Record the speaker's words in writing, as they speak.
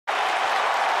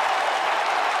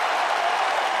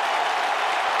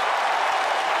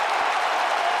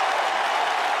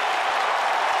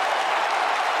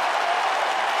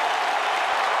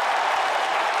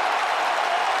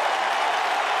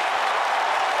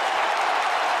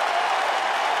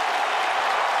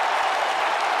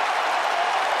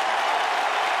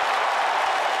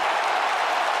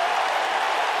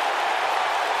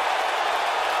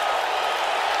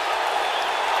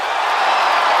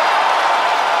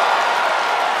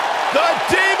The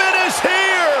Demon is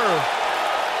here!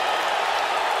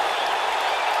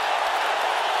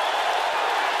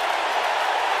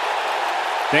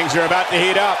 Things are about to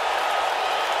heat up.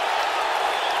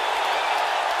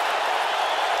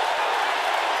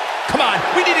 Come on,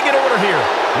 we need to get order here.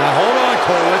 Now hold on,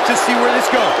 Cole. Let's just see where this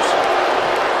goes.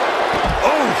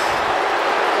 Oh!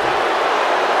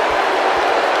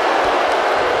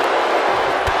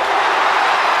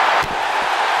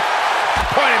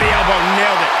 Point of the elbow,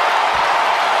 nailed it.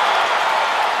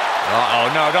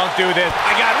 Uh-oh, no, don't do this.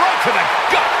 I got right to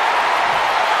the gut.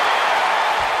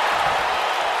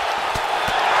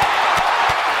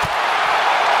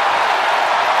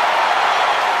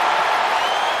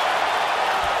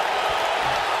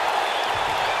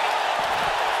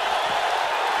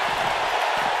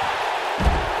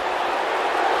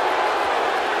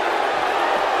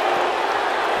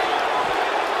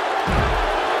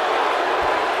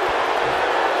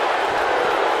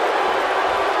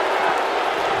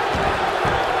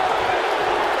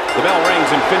 The bell rings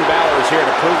and Finn Balor is here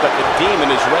to prove that the Demon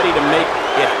is ready to make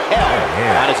it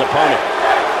hell on his opponent.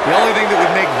 The only thing that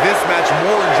would make this match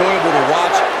more enjoyable to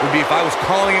watch would be if I was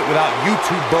calling it without you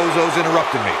two bozos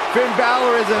interrupting me. Finn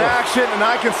Balor is in action, and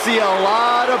I can see a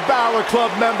lot of Balor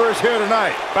Club members here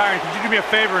tonight. Byron, could you do me a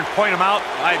favor and point them out?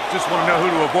 I just want to know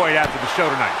who to avoid after the show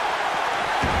tonight.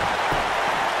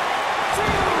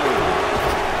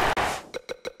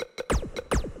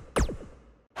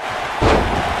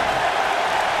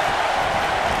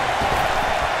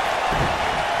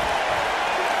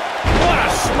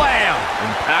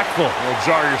 Impactful. It'll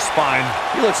jar your spine.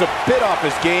 He looks a bit off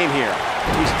his game here.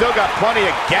 He's still got plenty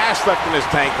of gas left in his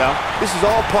tank, though. This is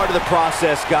all part of the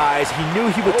process, guys. He knew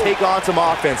he would take on some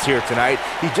offense here tonight.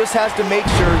 He just has to make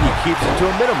sure he keeps it to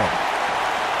a minimum.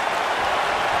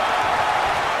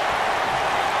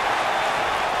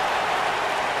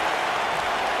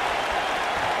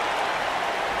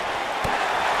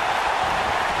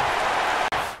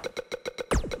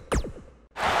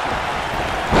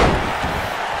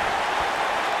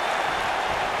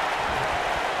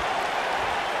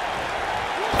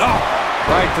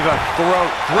 Right to the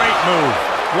throat. Great move.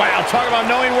 Wow, talk about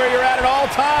knowing where you're at all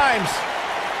times.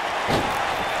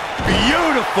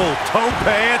 Beautiful tope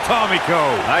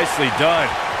atomico. Nicely done.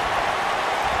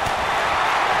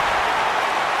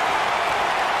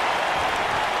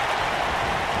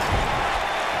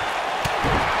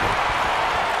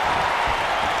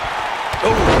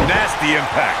 Oh, nasty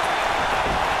impact.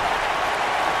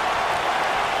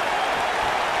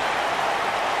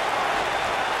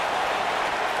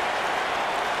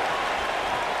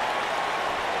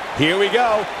 Here we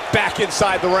go, back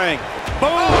inside the ring. Boom,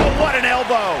 oh, what an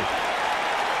elbow.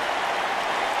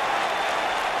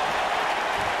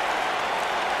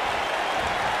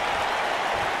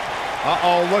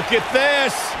 Uh-oh, look at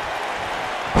this.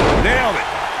 Nailed it.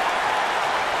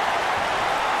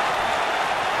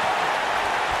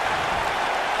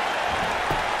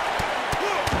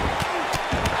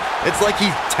 It's like he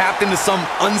tapped into some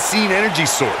unseen energy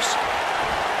source.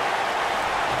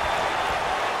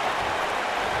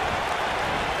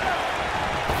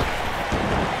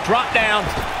 Drop down,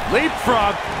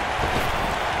 leapfrog.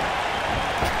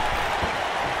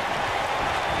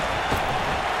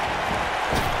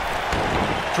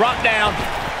 Drop down,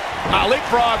 now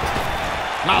leapfrog,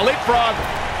 now leapfrog.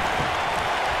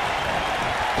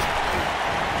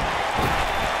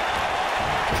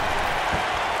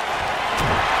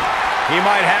 He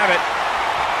might have it.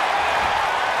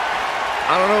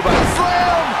 I don't know about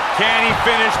slam. Can he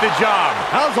finish the job?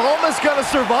 How's Almas gonna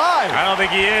survive? I don't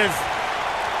think he is.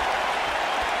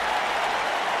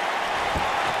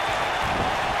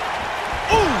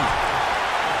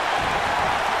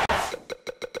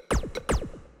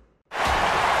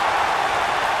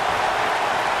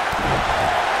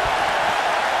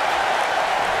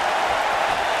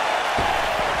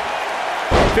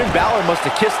 Finn Balor must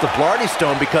have kissed the Blarney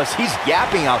Stone because he's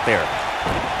yapping out there.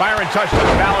 Byron touched on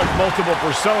Balor's multiple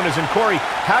personas, and Corey,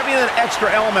 having an extra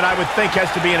element I would think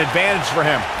has to be an advantage for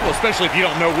him. Well, especially if you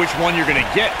don't know which one you're going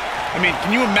to get. I mean,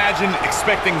 can you imagine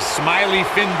expecting smiley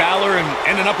Finn Balor and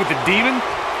ending up with the Demon?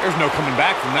 There's no coming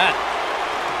back from that.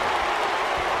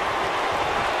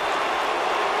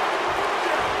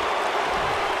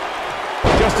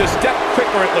 Just a step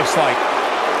quicker, it looks like.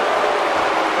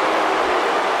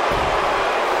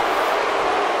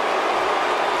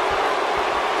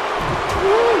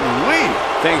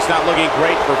 Things not looking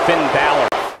great for Finn Balor.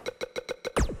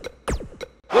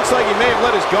 Looks like he may have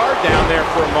let his guard down there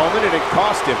for a moment, and it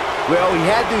cost him. Well, he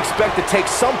had to expect to take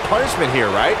some punishment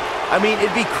here, right? I mean,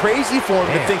 it'd be crazy for him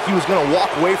to think he was going to walk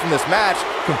away from this match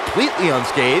completely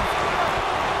unscathed.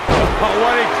 Oh,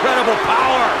 what incredible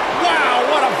power. Wow,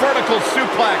 what a vertical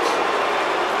suplex.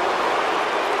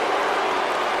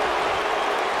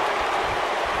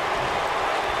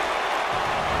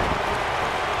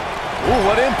 Ooh,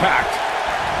 what impact.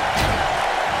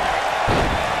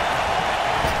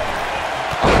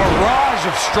 A barrage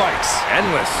of strikes.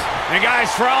 Endless. And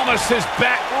guys, for Almas, his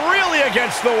back really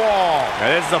against the wall.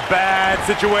 Now, this is a bad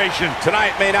situation.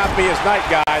 Tonight may not be his night,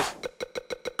 guys.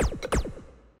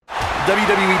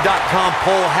 WWE.com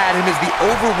poll had him as the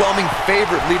overwhelming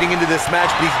favorite leading into this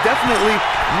match, but he's definitely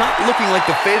not looking like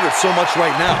the favorite so much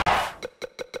right now.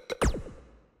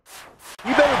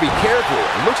 You better be careful.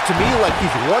 It looks to me like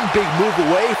he's one big move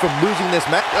away from losing this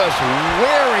match. Just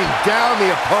wearing down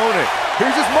the opponent.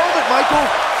 Here's his moment, Michael.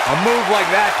 A move like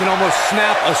that can almost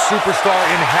snap a superstar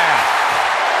in half.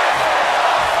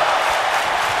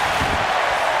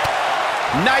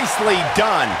 Nicely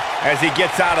done as he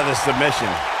gets out of the submission.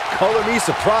 Color me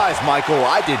surprised, Michael.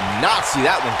 I did not see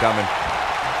that one coming.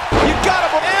 You got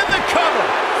him, and the cover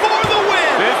for the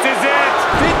win. This is it.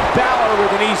 Finn Balor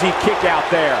with an easy kick out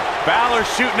there. Balor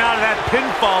shooting out of that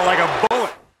pinfall like a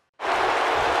bullet.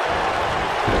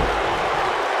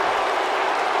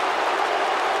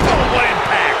 Oh, what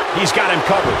impact. He's got him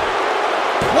covered.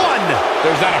 One.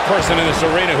 There's not a person in this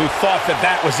arena who thought that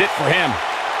that was it for him.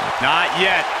 Not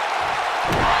yet.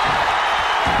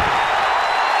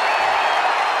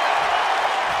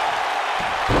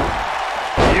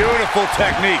 Beautiful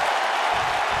technique.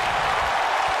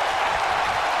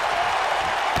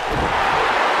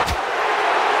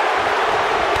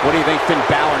 What do you think Finn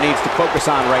Balor needs to focus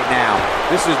on right now?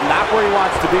 This is not where he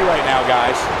wants to be right now,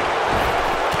 guys.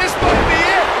 This might be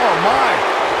it. Oh, my.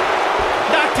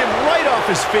 Knocked him right off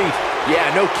his feet.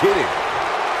 Yeah, no kidding.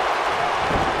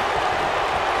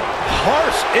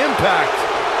 Harsh impact.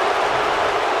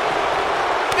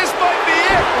 This might be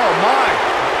it. Oh, my.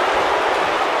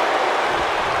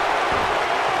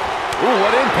 Ooh,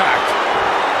 what impact.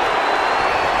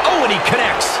 Oh, and he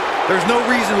connects. There's no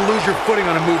reason to lose your footing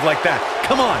on a move like that.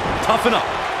 Come on, toughen up.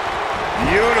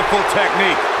 Beautiful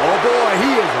technique. Oh, boy,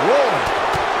 he is rolling.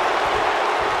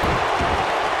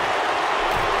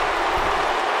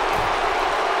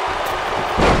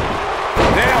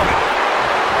 Nailed it.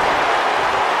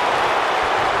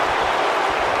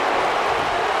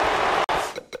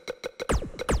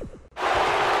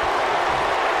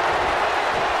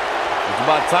 It's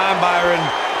about time, Byron,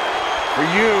 for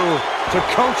you to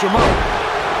coach him up.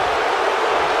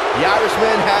 The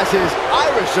Irishman has his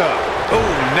Irish up. Oh,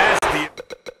 nasty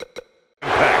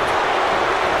impact.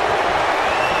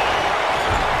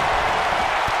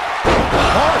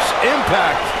 Harsh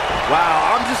impact.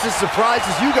 Wow, I'm just as surprised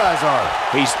as you guys are.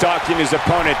 He stalked in his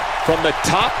opponent from the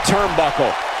top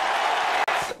turnbuckle.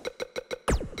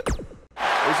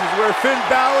 This is where Finn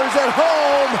Balor's at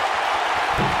home.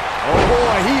 Oh,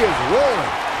 boy, he is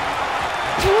rolling.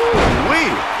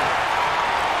 Woo-wee.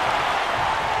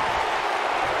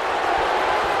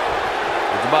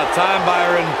 It's about time,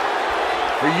 Byron,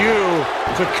 for you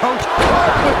to coach.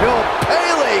 Cartwheel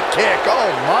Pele kick. Oh,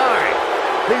 my.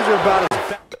 Things are about as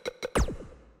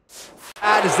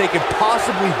bad as they could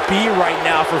possibly be right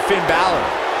now for Finn Balor.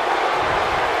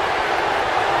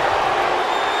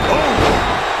 Boom!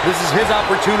 This is his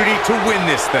opportunity to win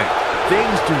this thing.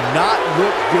 Things do not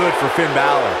look good for Finn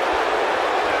Balor.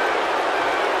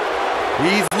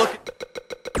 He's looking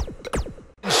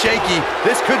shaky.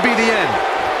 This could be the end.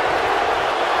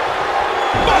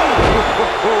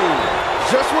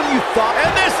 Just when you thought...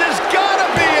 And this has got to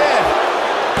be it.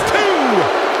 2.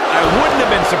 I wouldn't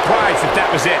have been surprised if that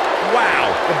was it. Wow.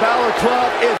 The Balor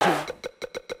Club is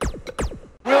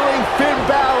willing Finn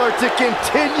Balor to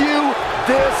continue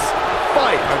this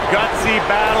fight. A gutsy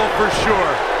battle for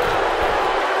sure.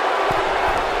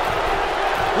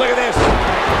 Look at this.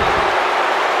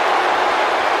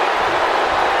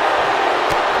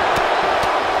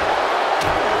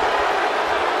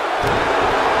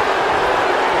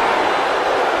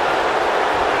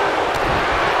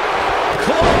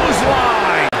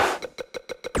 Clothesline.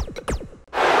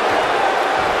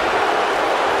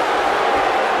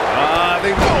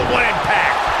 Oh, what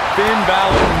impact. Finn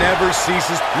Balor never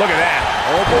ceases. Look at that.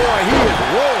 Oh boy, he is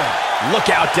rolling. Look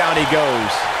out, down he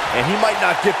goes. And he might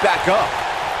not get back up.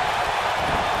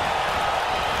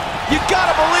 You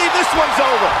gotta believe this one's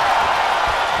over.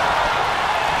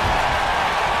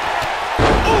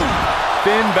 Ooh.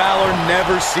 Finn Balor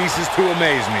never ceases to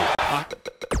amaze me.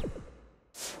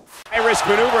 High-risk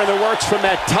maneuver in the works from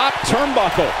that top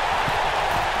turnbuckle.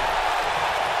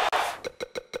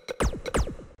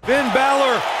 Finn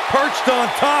Balor perched on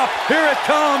top. Here it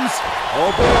comes.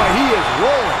 Oh boy, he is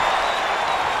rolling.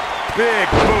 Big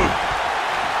boot.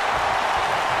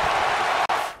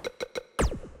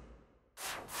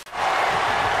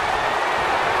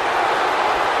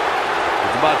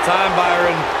 Time,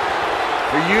 Byron,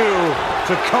 for you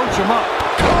to coach him up.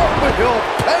 Cartwheel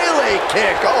Pele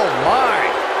kick. Oh, my.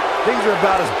 Things are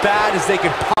about as bad as they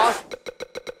could possibly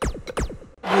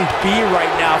be right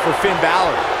now for Finn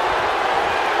Balor.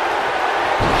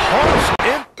 Harsh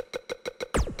impact.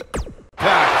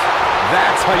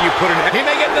 That's how you put an... He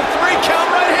may get the 3 count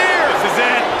right here. This is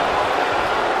it.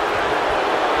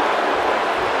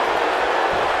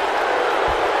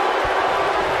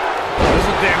 This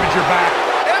will damage your back.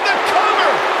 And the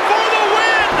cover for the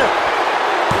win.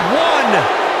 1,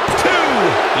 2.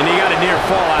 And he got a near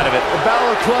fall out of it. The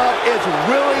Balor Club is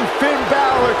willing Finn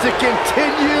Balor to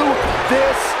continue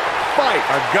this fight.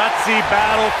 A gutsy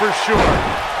battle for sure.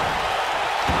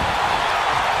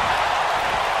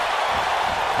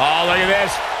 Oh, look at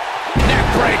this. Neck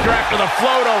breaker after the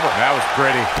float over. That was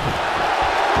pretty.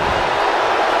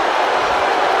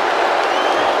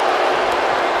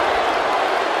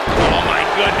 Oh, my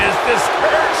goodness. This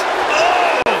hurts.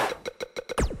 Oh!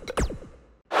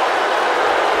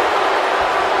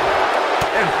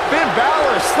 And Finn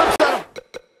Balor slips out of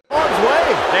harm's way.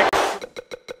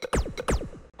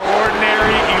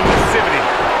 Ordinary elusivity.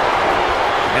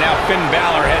 And now Finn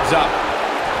Balor heads up.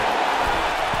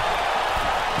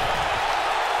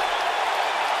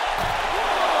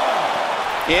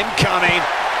 Incoming.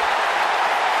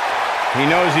 He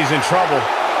knows he's in trouble.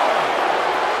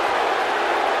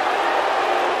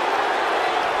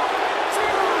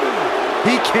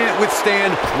 He can't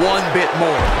withstand one bit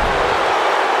more.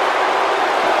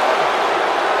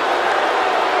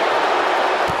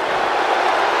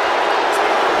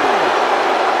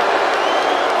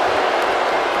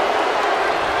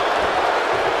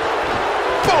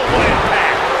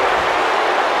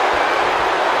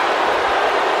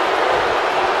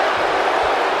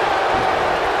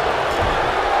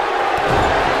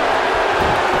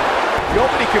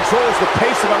 Nobody controls the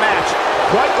pace of a match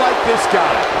quite like this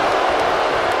guy.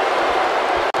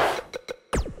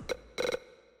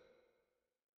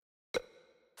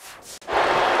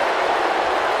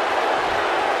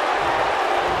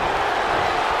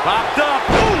 Popped up.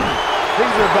 Boom.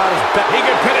 Things are about as bad. He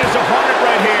can pin his opponent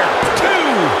right here.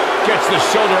 2. Gets the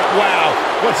shoulder up. Wow.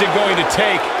 What's it going to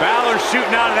take? Balor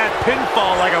shooting out of that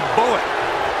pinfall like a bullet.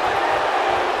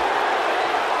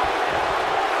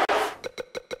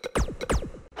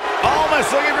 Almas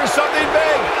looking for something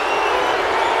big.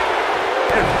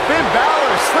 And Finn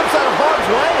Balor slips out of harm's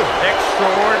way.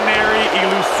 Extraordinary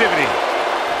elusivity.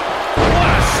 What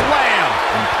a slam.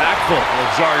 Impactful.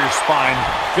 Will jar your spine.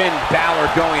 Finn Balor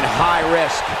going high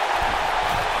risk.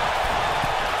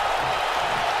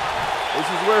 This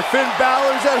is where Finn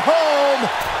Balor's at home.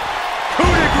 Coup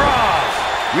de grace.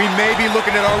 We may be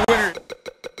looking at our winner.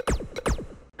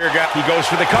 He goes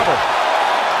for the cover.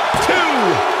 2,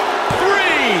 3.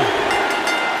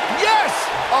 Yes!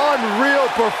 Unreal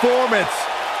performance.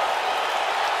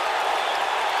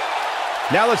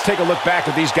 Now let's take a look back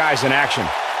at these guys in action.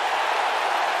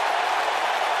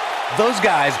 Those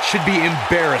guys should be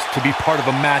embarrassed to be part of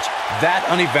a match that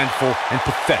uneventful and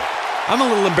pathetic. I'm a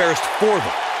little embarrassed for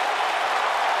them.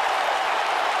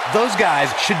 Those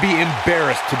guys should be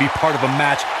embarrassed to be part of a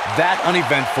match that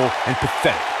uneventful and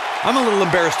pathetic. I'm a little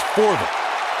embarrassed for them.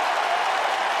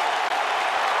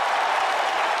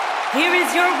 Here is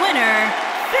your winner,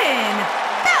 Finn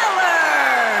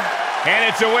Balor! And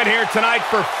it's a win here tonight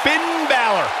for Finn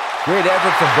Balor. Great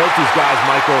effort from both these guys,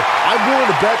 Michael. I'm willing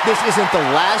to bet this isn't the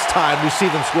last time we see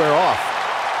them square off.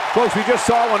 Folks, we just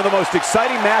saw one of the most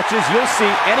exciting matches you'll see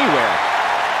anywhere.